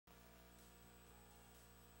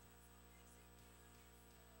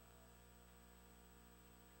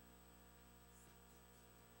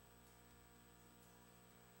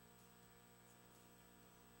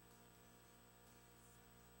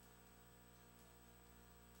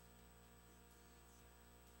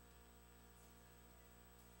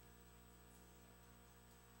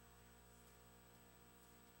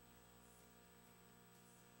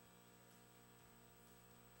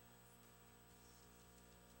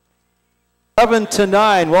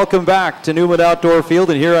7-9. Welcome back to Newman Outdoor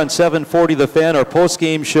Field, and here on 740 The Fan, our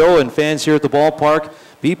post-game show, and fans here at the ballpark.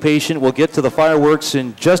 Be patient. We'll get to the fireworks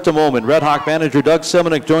in just a moment. Red Hawk manager Doug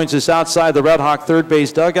Semenuk joins us outside the Red Hawk third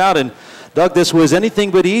base dugout. And Doug, this was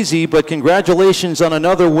anything but easy, but congratulations on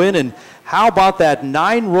another win. And how about that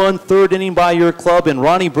 9-run third inning by your club and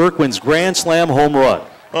Ronnie Berkwin's grand slam home run?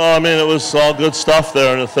 Oh, I mean, it was all good stuff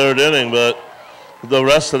there in the third inning, but the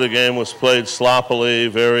rest of the game was played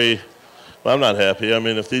sloppily, I'm not happy. I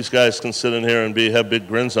mean, if these guys can sit in here and have big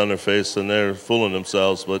grins on their face, then they're fooling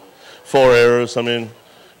themselves. But 4 errors, I mean,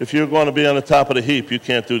 if you're going to be on the top of the heap, you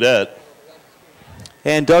can't do that.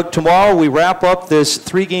 And Doug, tomorrow we wrap up this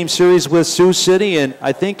 3-game series with Sioux City, and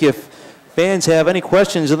I think if fans have any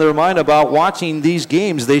questions in their mind about watching these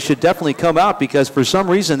games, they should definitely come out, because for some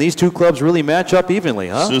reason these two clubs really match up evenly,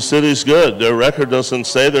 huh? Sioux City's good. Their record doesn't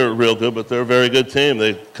say they're real good, but they're a very good team.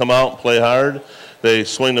 They come out and play hard. They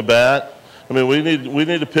swing the bat. I mean, we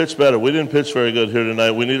need to pitch better. We didn't pitch very good here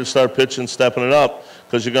tonight. We need to start pitching, stepping it up,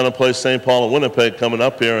 because you're going to play St. Paul and Winnipeg coming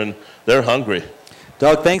up here, and they're hungry.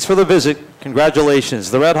 Doug, thanks for the visit.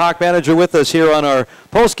 Congratulations. The Red Hawk manager with us here on our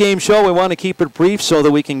post-game show. We want to keep it brief so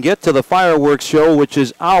that we can get to the fireworks show, which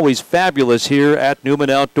is always fabulous here at Newman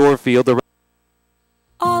Outdoor Field.